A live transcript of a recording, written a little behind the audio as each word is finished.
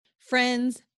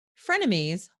friends,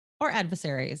 frenemies, or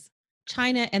adversaries,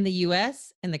 China and the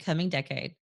US in the coming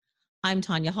decade. I'm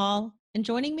Tanya Hall, and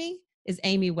joining me is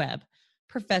Amy Webb,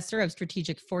 professor of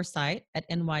strategic foresight at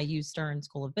NYU Stern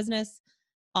School of Business,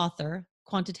 author,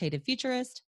 quantitative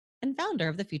futurist, and founder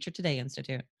of the Future Today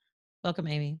Institute. Welcome,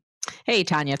 Amy. Hey,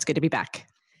 Tanya, it's good to be back.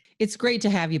 It's great to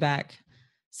have you back.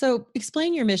 So,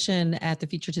 explain your mission at the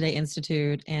Future Today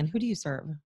Institute and who do you serve?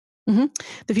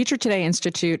 The Future Today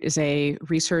Institute is a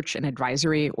research and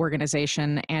advisory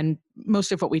organization, and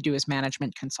most of what we do is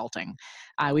management consulting.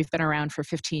 We've been around for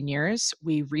 15 years.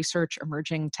 We research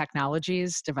emerging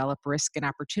technologies, develop risk and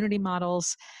opportunity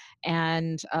models,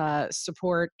 and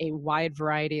support a wide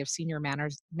variety of senior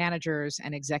managers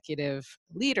and executive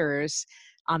leaders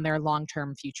on their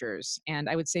long-term futures. And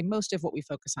I would say most of what we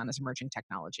focus on is emerging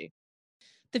technology.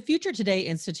 The Future Today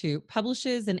Institute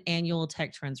publishes an annual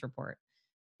tech trends report.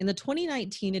 In the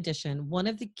 2019 edition, one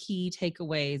of the key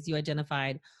takeaways you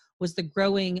identified was the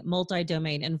growing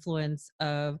multi-domain influence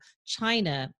of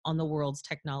China on the world's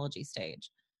technology stage.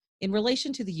 In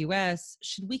relation to the US,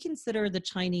 should we consider the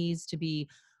Chinese to be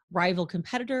rival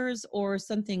competitors or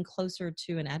something closer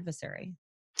to an adversary?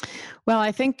 Well,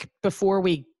 I think before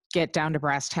we get down to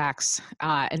brass tacks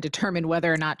and determine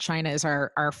whether or not China is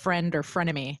our friend or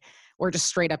frenemy or just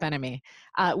straight up enemy,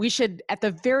 we should at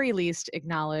the very least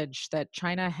acknowledge that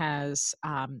China has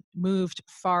moved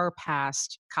far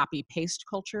past copy paste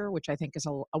culture, which I think is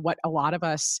what a lot of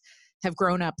us have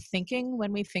grown up thinking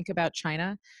when we think about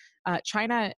China.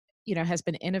 China, has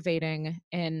been innovating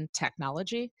in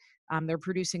technology. They're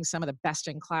producing some of the best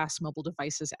in class mobile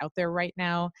devices out there right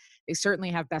now. They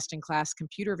certainly have best in class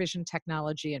computer vision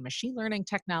technology and machine learning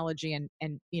technology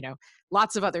and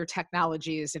lots of other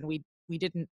technologies. And we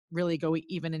didn't really go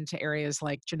even into areas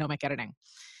like genomic editing.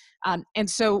 And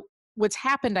so what's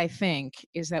happened, I think,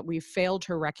 is that we've failed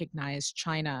to recognize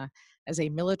China as a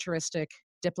militaristic,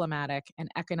 diplomatic, and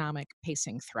economic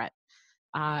pacing threat.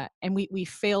 And we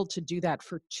failed to do that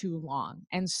for too long.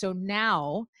 And so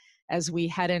now, as we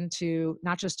head into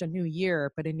not just a new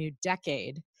year, but a new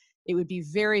decade, it would be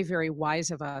very, very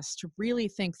wise of us to really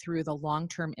think through the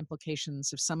long-term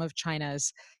implications of some of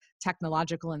China's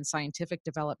technological and scientific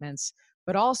developments,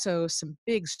 but also some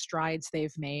big strides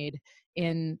they've made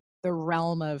in the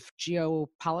realm of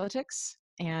geopolitics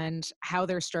and how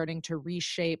they're starting to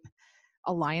reshape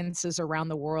alliances around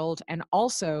the world, and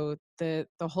also the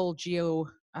whole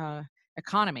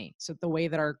economy, so the way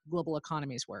that our global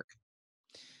economies work.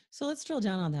 So let's drill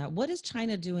down on that. What is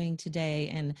China doing today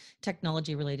in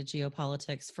technology related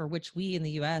geopolitics for which we in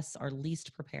the US are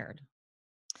least prepared?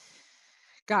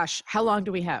 Gosh, how long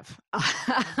do we have?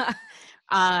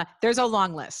 There's a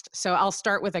long list. So I'll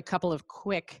start with a couple of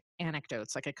quick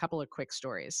anecdotes, like a couple of quick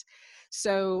stories.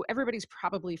 So everybody's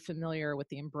probably familiar with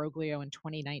the imbroglio in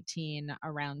 2019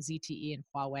 around ZTE and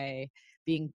Huawei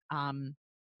being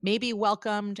maybe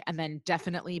welcomed and then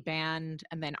definitely banned.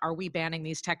 And then are we banning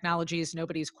these technologies?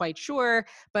 Nobody's quite sure,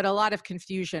 but a lot of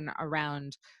confusion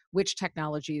around which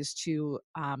technologies to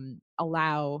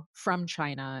allow from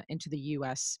China into the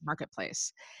US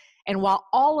marketplace. And while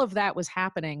all of that was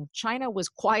happening, China was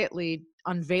quietly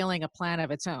unveiling a plan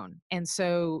of its own. And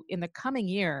so in the coming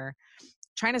year,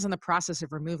 China's in the process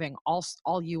of removing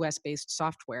all US based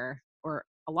software, or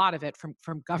a lot of it,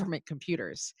 from government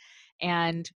computers,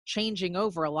 and changing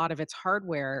over a lot of its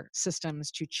hardware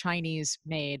systems to Chinese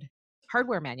made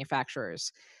hardware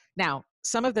manufacturers. Now,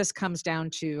 some of this comes down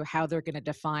to how they're going to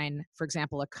define, for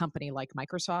example, a company like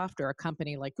Microsoft or a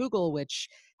company like Google, which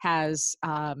has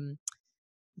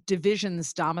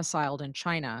divisions domiciled in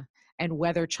China, and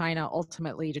whether China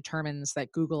ultimately determines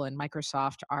that Google and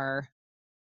Microsoft are,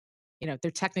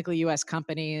 they're technically US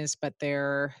companies, but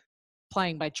they're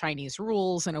playing by Chinese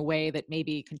rules in a way that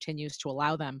maybe continues to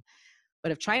allow them.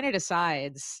 But if China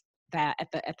decides that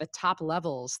at the top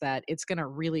levels that it's going to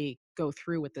really go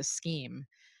through with this scheme,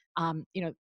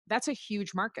 that's a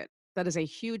huge market. That is a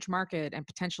huge market and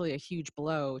potentially a huge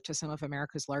blow to some of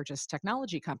America's largest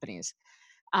technology companies.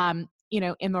 In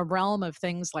the realm of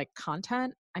things like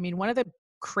content, I mean, one of the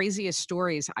craziest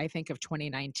stories I think of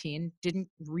 2019 didn't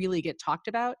really get talked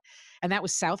about, and that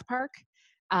was South Park.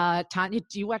 Tanya,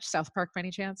 do you watch South Park by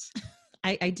any chance?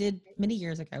 I did many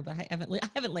years ago, but I haven't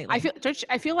lately.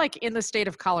 I feel like in the state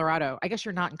of Colorado, I guess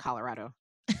you're not in Colorado.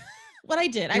 What I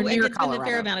did, You're I near did spend a fair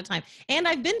Colorado. amount of time, and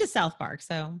I've been to South Park.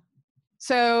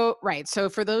 Right. So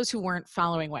for those who weren't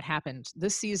following what happened,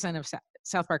 this season of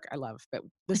South Park, I love, but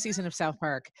this season of South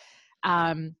Park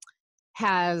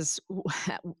has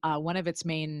one of its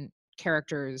main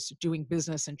characters doing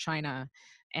business in China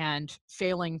and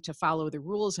failing to follow the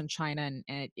rules in China, and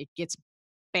it gets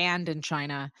banned in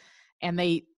China. And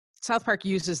they South Park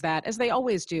uses that, as they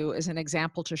always do, as an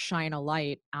example to shine a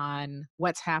light on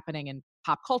what's happening in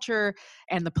pop culture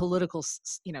and the political,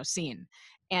 scene.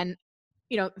 And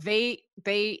they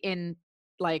in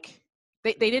like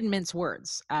they didn't mince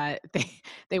words.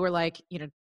 They were like,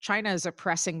 China is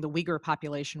oppressing the Uyghur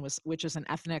population, which is an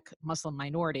ethnic Muslim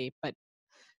minority, but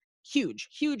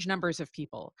huge numbers of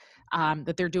people,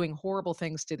 that they're doing horrible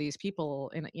things to these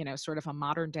people in, sort of a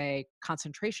modern day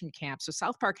concentration camp. So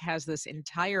South Park has this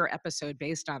entire episode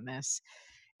based on this,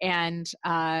 and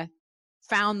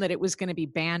found that it was going to be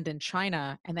banned in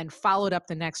China, and then followed up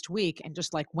the next week and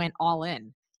just like went all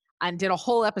in and did a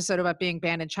whole episode about being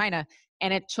banned in China.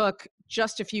 And it took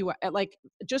just a few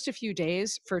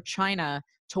days for China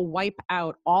to wipe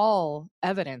out all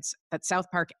evidence that South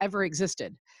Park ever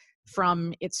existed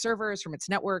from its servers, from its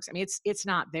networks. I mean, it's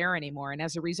not there anymore. And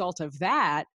as a result of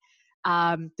that,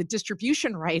 the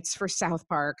distribution rights for South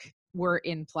Park were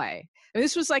in play. And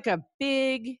this was like a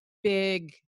big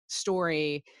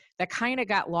story that kind of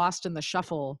got lost in the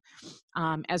shuffle,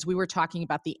 as we were talking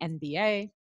about the NBA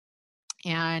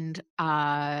and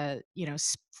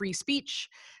free speech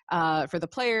for the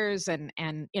players, and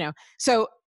so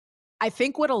I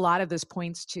think what a lot of this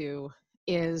points to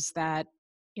is that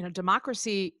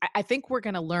democracy. I think we're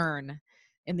going to learn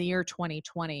in the year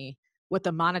 2020 what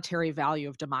the monetary value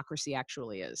of democracy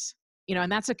actually is.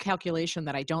 And that's a calculation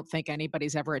that I don't think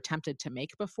anybody's ever attempted to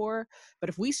make before. But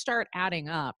if we start adding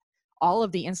up all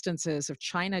of the instances of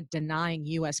China denying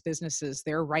US businesses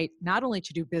their right not only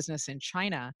to do business in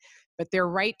China, but their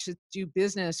right to do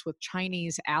business with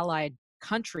Chinese allied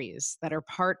countries that are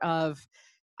part of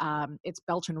its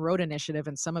Belt and Road Initiative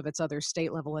and some of its other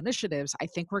state level initiatives, I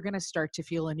think we're going to start to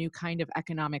feel a new kind of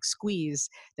economic squeeze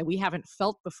that we haven't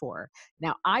felt before.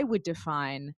 Now, I would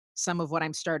define some of what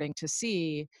I'm starting to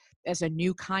see as a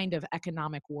new kind of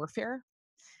economic warfare.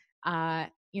 Uh,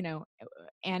 you know,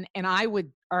 and I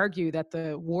would argue that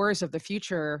the wars of the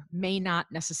future may not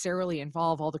necessarily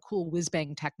involve all the cool whiz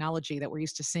bang technology that we're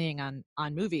used to seeing on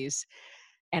movies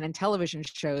and in television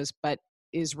shows, but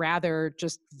is rather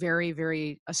just very,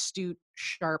 very astute,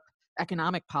 sharp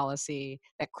economic policy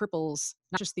that cripples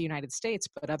not just the United States,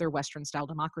 but other Western style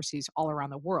democracies all around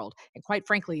the world. And quite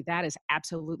frankly, that is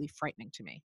absolutely frightening to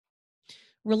me.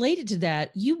 Related to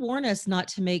that, you warn us not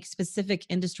to make specific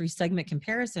industry segment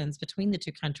comparisons between the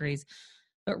two countries,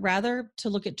 but rather to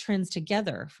look at trends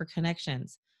together for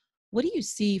connections. What do you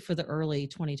see for the early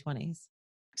 2020s?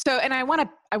 So, and I want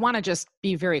to just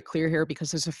be very clear here,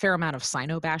 because there's a fair amount of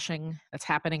Sino bashing that's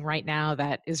happening right now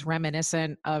that is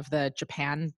reminiscent of the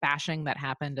Japan bashing that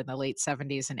happened in the late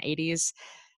 70s and 80s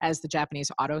as the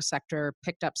Japanese auto sector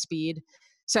picked up speed.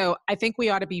 So I think we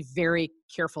ought to be very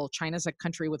careful. China's a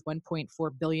country with 1.4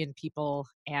 billion people,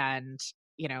 and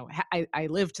I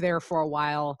lived there for a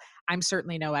while. I'm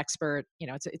certainly no expert.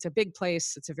 It's a big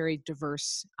place. It's a very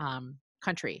diverse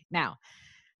country. Now,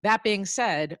 that being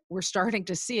said, we're starting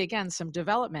to see again some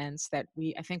developments that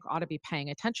I think ought to be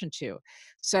paying attention to.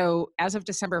 So as of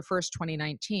December 1st,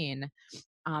 2019,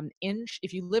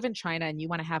 if you live in China and you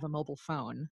want to have a mobile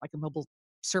phone, like a mobile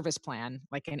service plan,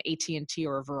 like an AT&T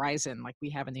or a Verizon, like we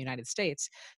have in the United States,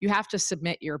 you have to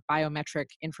submit your biometric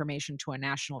information to a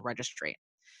national registry.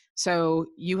 So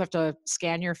you have to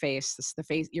scan your face.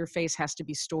 Your face has to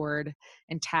be stored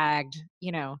and tagged,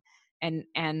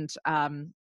 and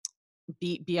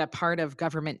be a part of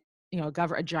government,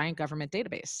 a giant government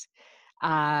database.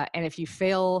 And if you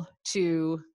fail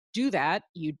to do that,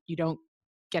 you don't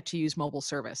get to use mobile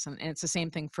service. And it's the same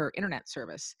thing for internet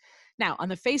service. Now, on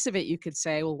the face of it, you could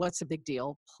say, well, what's the big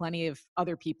deal? Plenty of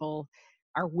other people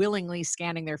are willingly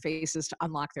scanning their faces to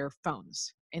unlock their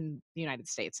phones in the United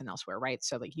States and elsewhere, right?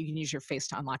 So like you can use your face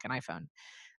to unlock an iPhone.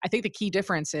 I think the key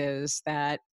difference is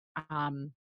that,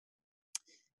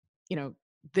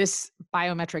 this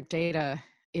biometric data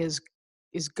is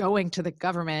going to the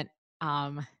government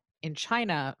in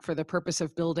China for the purpose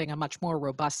of building a much more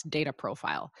robust data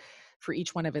profile for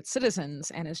each one of its citizens.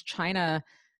 And as China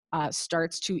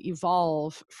starts to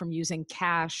evolve from using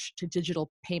cash to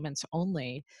digital payments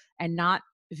only, and not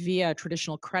via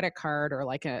traditional credit card or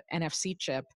like a NFC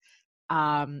chip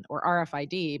or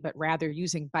RFID, but rather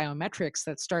using biometrics,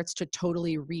 that starts to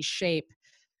totally reshape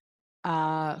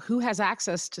who has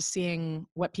access to seeing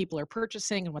what people are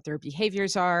purchasing and what their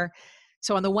behaviors are.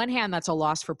 So on the one hand, that's a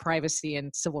loss for privacy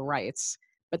and civil rights,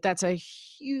 but that's a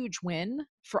huge win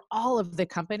for all of the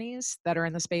companies that are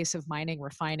in the space of mining,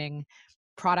 refining,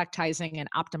 productizing, and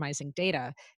optimizing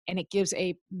data. And it gives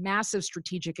a massive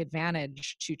strategic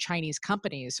advantage to Chinese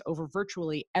companies over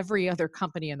virtually every other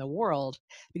company in the world,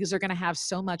 because they're going to have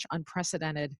so much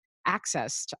unprecedented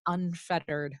access to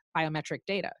unfettered biometric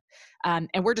data. And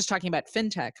we're just talking about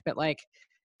fintech, but like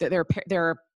there are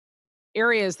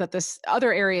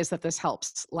other areas that this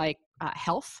helps, like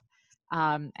health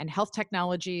and health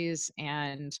technologies,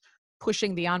 and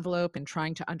pushing the envelope and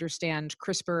trying to understand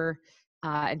CRISPR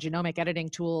and genomic editing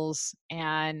tools,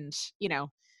 and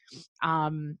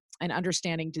and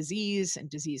understanding disease and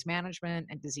disease management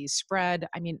and disease spread.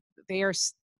 I mean, they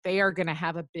are going to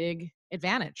have a big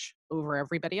advantage over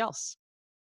everybody else.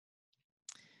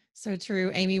 So true.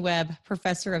 Amy Webb,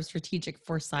 professor of strategic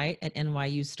foresight at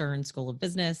NYU Stern School of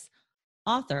Business,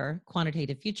 author,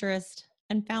 quantitative futurist,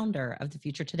 and founder of the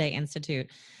Future Today Institute.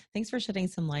 Thanks for shedding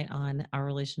some light on our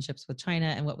relationships with China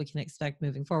and what we can expect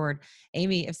moving forward.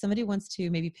 Amy, if somebody wants to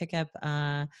maybe pick up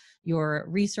your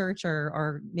research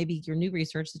or maybe your new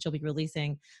research that you'll be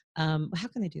releasing, how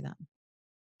can they do that?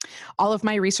 All of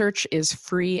my research is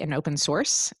free and open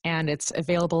source, and it's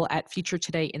available at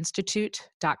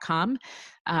futuretodayinstitute.com.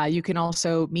 You can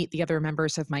also meet the other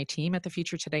members of my team at the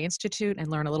Future Today Institute and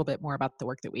learn a little bit more about the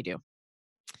work that we do.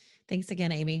 Thanks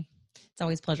again, Amy. It's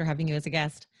always a pleasure having you as a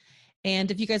guest.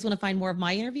 And if you guys want to find more of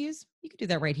my interviews, you can do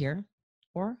that right here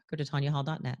or go to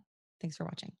tanyahall.net. Thanks for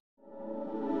watching.